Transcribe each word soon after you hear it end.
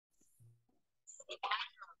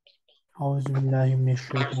أعوذ بالله من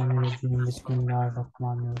الشيطان الرجيم. Bismillah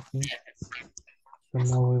ar-Rahman ar-Rahim. So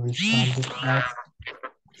now we will start this class.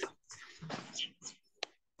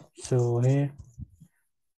 So here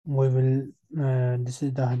we will, this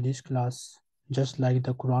is the Hadith class. Just like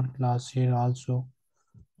the Quran class, here also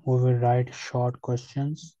we will write short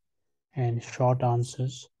questions and short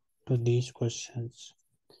answers to these questions.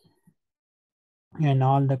 And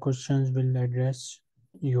all the questions will address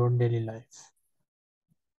your daily life.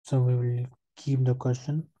 So we will keep the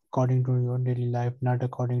question according to your daily life, not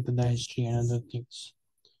according to the history and other things.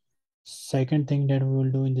 Second thing that we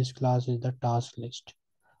will do in this class is the task list.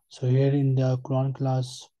 So here in the Quran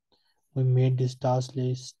class, we made this task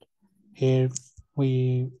list. Here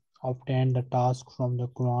we obtain the task from the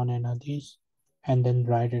Quran and Hadith and then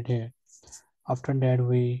write it here. After that,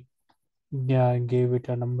 we gave it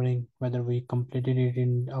a numbering, whether we completed it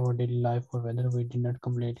in our daily life or whether we did not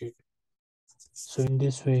complete it. So in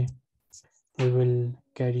this way, we will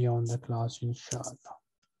carry on the class, inshallah.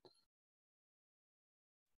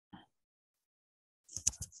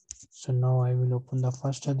 So now I will open the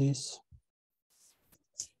first Hadith.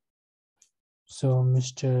 So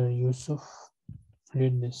Mr. Yusuf,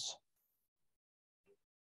 read this.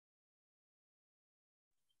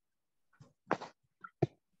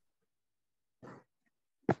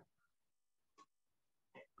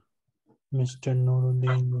 Mr.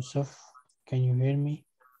 Nuruddin Yusuf, can you hear me?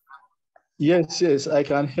 Yes, I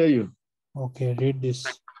can hear you. Okay, read this.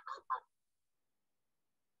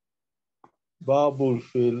 Babul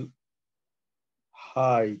fil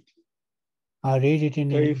hide. I read it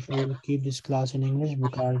in English. Kayfa. I will keep this class in English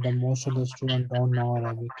because the most of the students don't know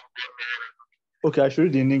Arabic. Okay, I should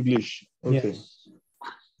read in English. Okay. Yes.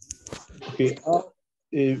 Okay.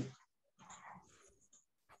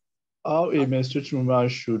 How a menstruating woman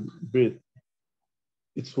should bathe.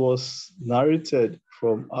 It was narrated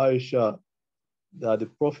from Aisha that the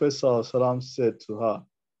Prophet ﷺ said to her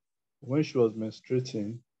when she was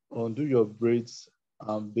menstruating, undo your braids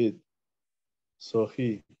and bathe. So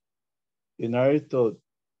a narrator,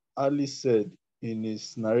 Ali said in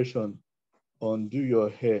his narration, undo your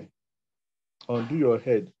head.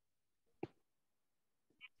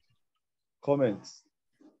 Comments.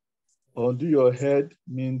 Undo your head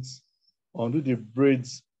means undo the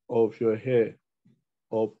braids of your hair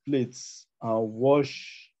or plaits and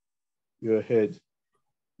wash your head.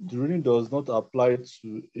 The ruling does not apply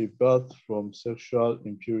to a bath from sexual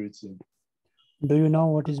impurity. Do you know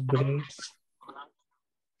what is braids?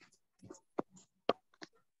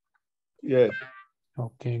 Yeah.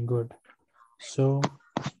 Okay, good. So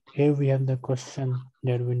here we have the question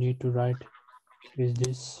that we need to write is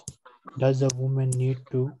this: does a woman need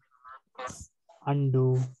to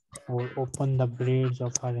undo or open the braids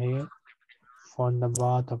of her hair for the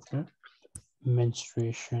bath after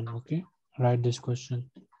menstruation? Okay, write this question.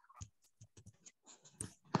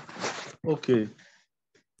 Okay.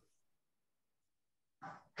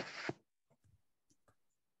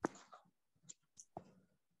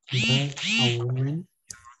 Does a woman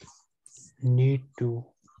need to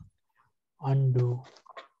undo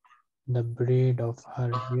the braid of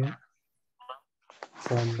her hair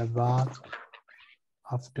for the bath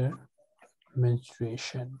after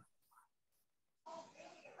menstruation?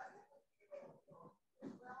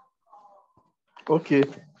 Okay.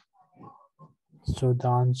 So the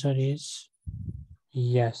answer is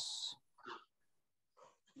yes.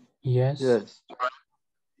 Yes.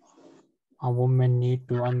 A woman need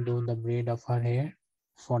to undo the braid of her hair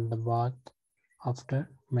for the bath after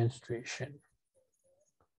menstruation.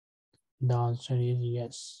 The answer is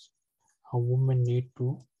yes. A woman need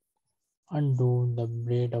to undo the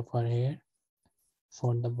braid of her hair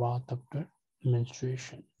for the bath after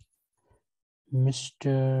menstruation.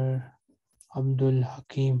 Mr. Abdul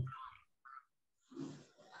Hakim,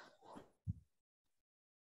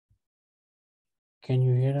 can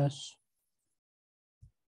you hear us?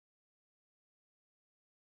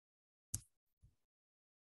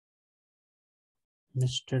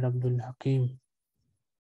 Mr. Abdul Hakim.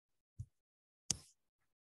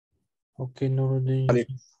 Okay, Nuruddin Yusuf,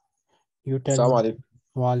 you tell me.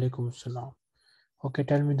 Wa alaikum salam. Okay,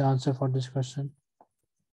 tell me the answer for this question.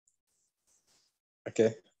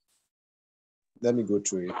 Okay. Let me go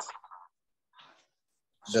through it.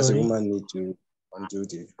 Does a Sorry? woman need to undo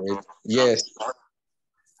the braid? Yes.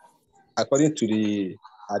 According to the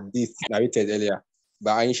hadith narrated earlier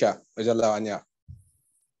by Aisha,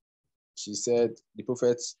 she said the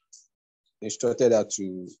Prophet instructed her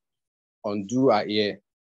to undo her hair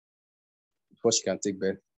before she can take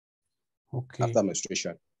birth. Okay. After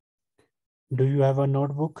menstruation. Do you have a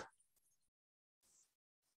notebook?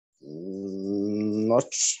 Not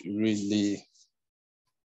really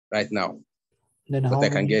right now, Then but how I will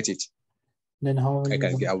can you, get it. then how will I you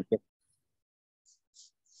can do? get. I will get.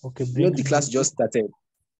 Okay, You know, bring a the class just notebook. started.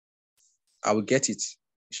 I will get it,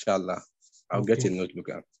 inshallah. I'll get Okay, a notebook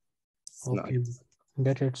now. okay.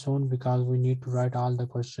 Get it soon because we need to write all the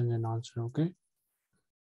questions and answer. Okay.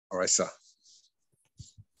 All right, sir.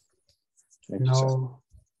 Thank you, sir.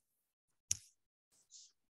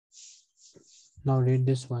 Now read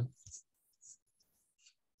this one.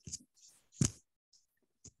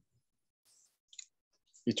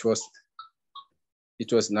 It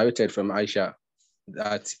was narrated from Aisha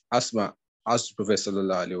that Asma asked Prophet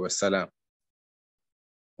Sallallahu Alaihi Wasallam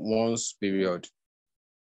once period.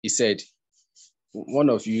 He said, one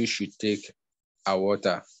of you should take a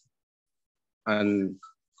water and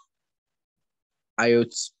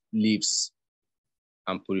ayot leaves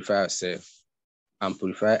and purify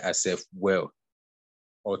herself well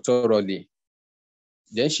or thoroughly.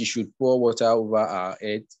 Then she should pour water over her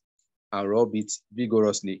head and rub it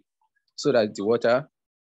vigorously so that the water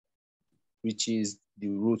reaches the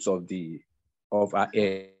roots of her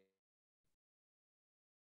hair.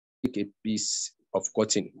 Take a piece of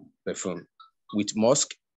cotton perfume with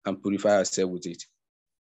musk and purify herself with it.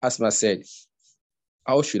 Asma said,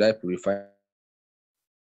 how should I purify?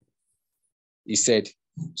 He said,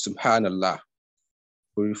 Subhanallah,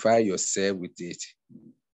 purify yourself with it.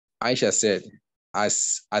 Aisha said,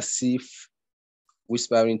 as if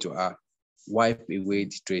whispering to her, wipe away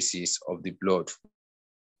the traces of the blood.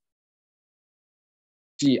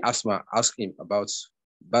 Asma asked him about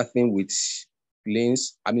bathing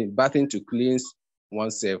to cleanse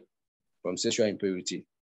oneself from sexual impurity.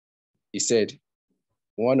 He said,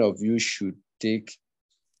 one of you should take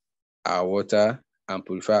our water and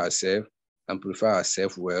purify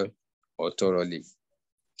herself well or thoroughly.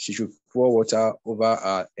 She should pour water over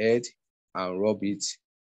her head and rub it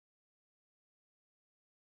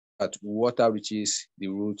that water reaches the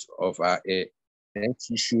roots of her hair. Then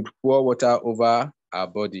she should pour water over her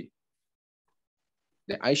body.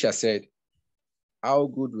 Then Aisha said, how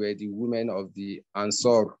good were the women of the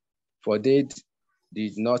Ansar, for they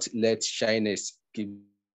did not let shyness keep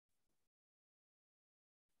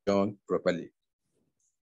done properly.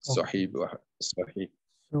 Okay. Sahih.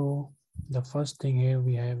 So the first thing here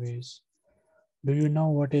we have is, do you know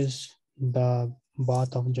what is the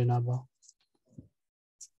Bath of Janabaah?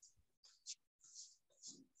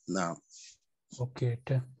 Now, Okay,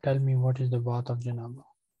 tell me what is the Bath of Janabaah?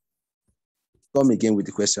 come again with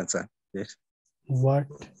the question, sir. Yes. What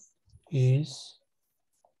is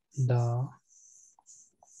the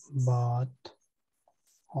Bath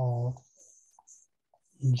of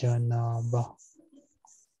Janabaah?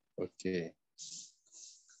 Okay.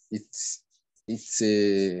 It's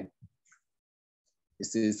a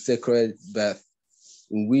sacred bath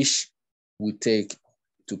in which we take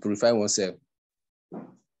to purify oneself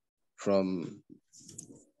from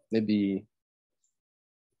maybe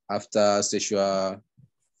after sexual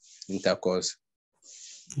intercourse.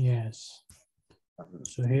 Yes.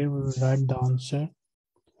 So here we will write the answer.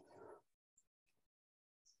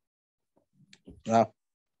 Now,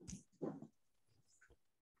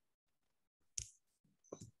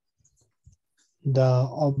 The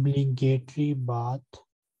obligatory bath.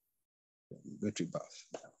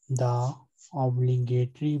 The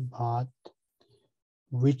obligatory bath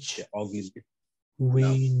which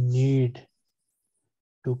we need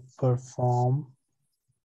to perform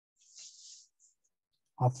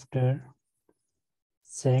after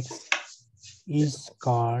sex is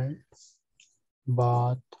called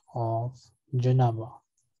Bath of Janabaah.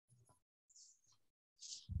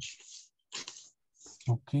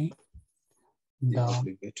 Okay. The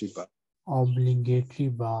obligatory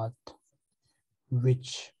bath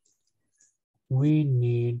which we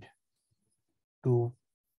need to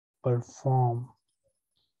perform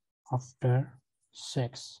after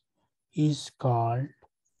sex is called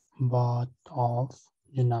Bath of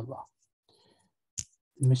Janabaah.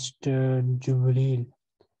 Mr. Jubreel,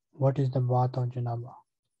 what is the Bath of Janabaah?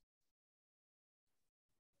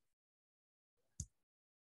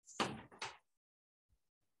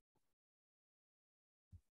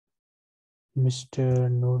 Mr.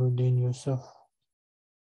 Nuruddin Yusuf.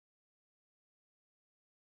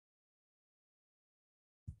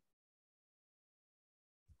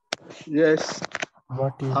 Yes,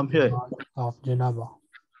 What is I'm the here. Bath of Janabaah?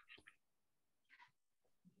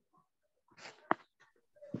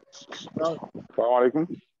 Assalamu alaikum.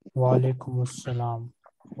 Wa alaikum assalam.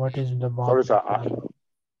 What is the Bath Sorry, of sir. Janabaah?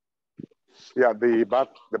 Yeah, the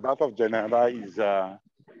bath of Janabaah is a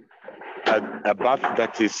bath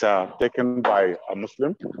that is taken by a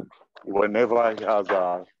Muslim whenever he has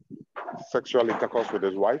sexual intercourse with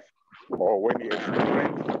his wife, or when he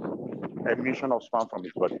experiences emission of sperm from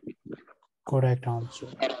his body. Correct answer.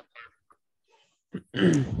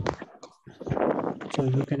 So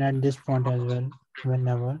you can add this point as well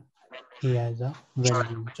whenever he has a wet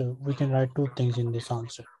dream. So we can write two things in this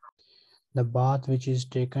answer. The bath which is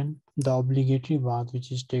taken, the obligatory bath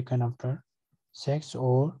which is taken after sex,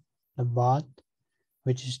 or the bath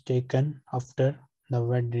which is taken after the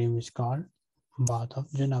wet dream is called Bath of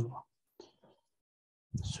Janabaah.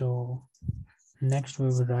 So next we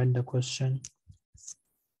will write the question,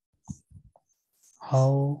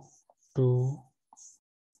 how to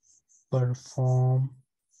perform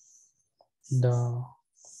the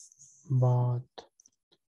Bath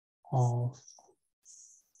of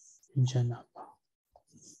Janabaah.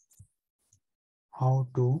 How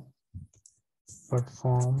to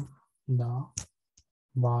perform the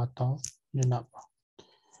Bath of Janabaah.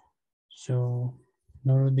 So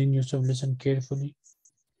Nuruddin Yusuf, listen carefully.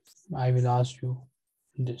 I will ask you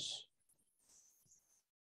this.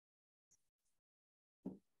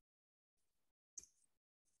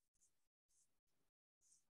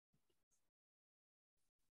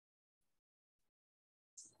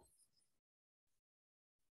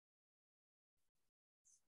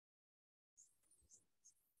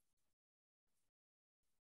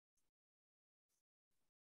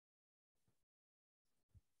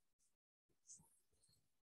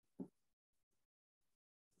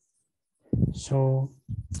 So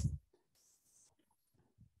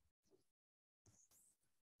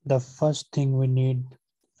the first thing we need,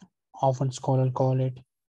 often scholars call it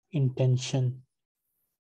intention.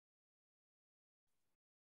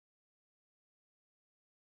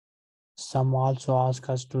 Some also ask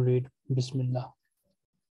us to read Bismillah.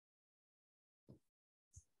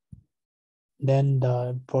 Then the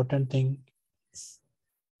important thing,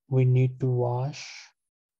 we need to wash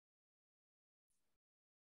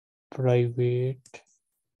private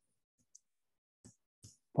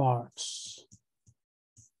parts.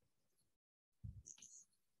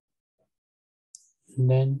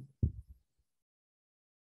 Then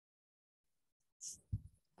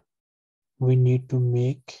we need to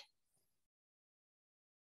make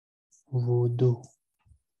wudu,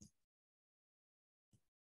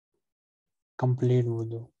 complete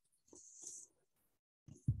wudu.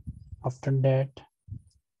 After that,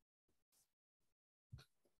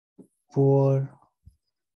 pour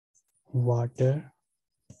water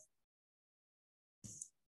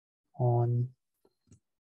on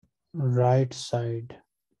right side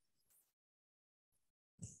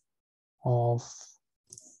of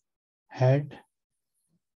head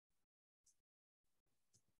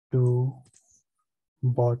to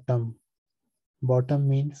bottom. Bottom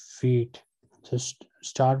means feet. So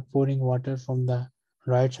start pouring water from the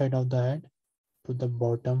right side of the head to the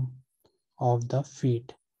bottom of the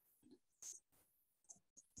feet.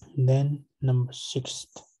 Then number 6,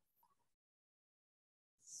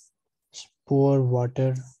 pour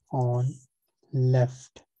water on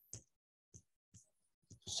left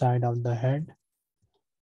side of the head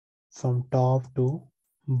from top to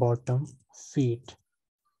bottom feet.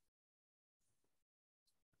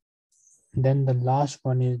 Then the last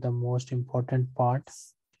one is the most important part.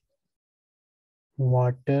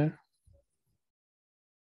 Water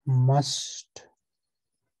must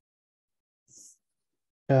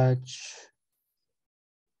touch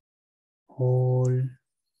whole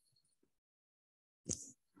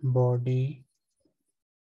body,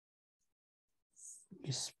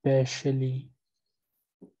 especially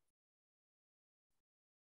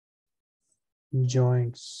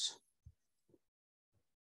joints.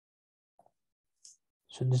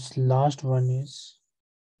 So this last one is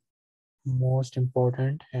most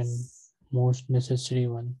important and most necessary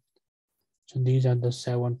one. So these are the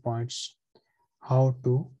 7 points how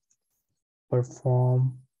to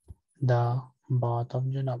perform the Bath of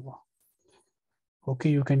Janabaah. Okay,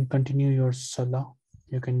 you can continue your salah.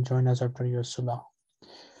 You can join us after your salah.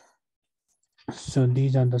 So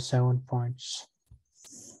these are the 7 points.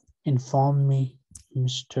 Inform me,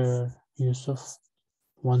 Mr. Yusuf,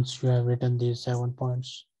 once you have written these 7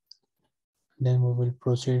 points. Then we will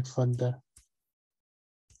proceed further.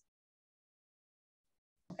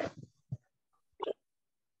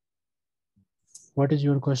 What is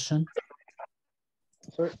your question?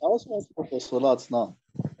 Sorry, I also want to go for Salat now.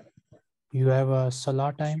 You have a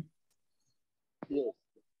salah time? Yes.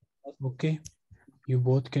 Okay. You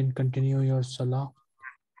both can continue your salah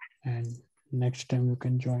and next time you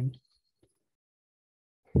can join.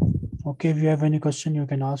 Okay, if you have any question, you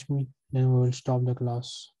can ask me, then we will stop the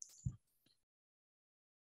class.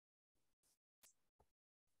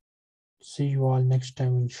 See you all next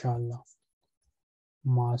time, inshallah.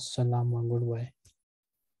 Ma salama, goodbye.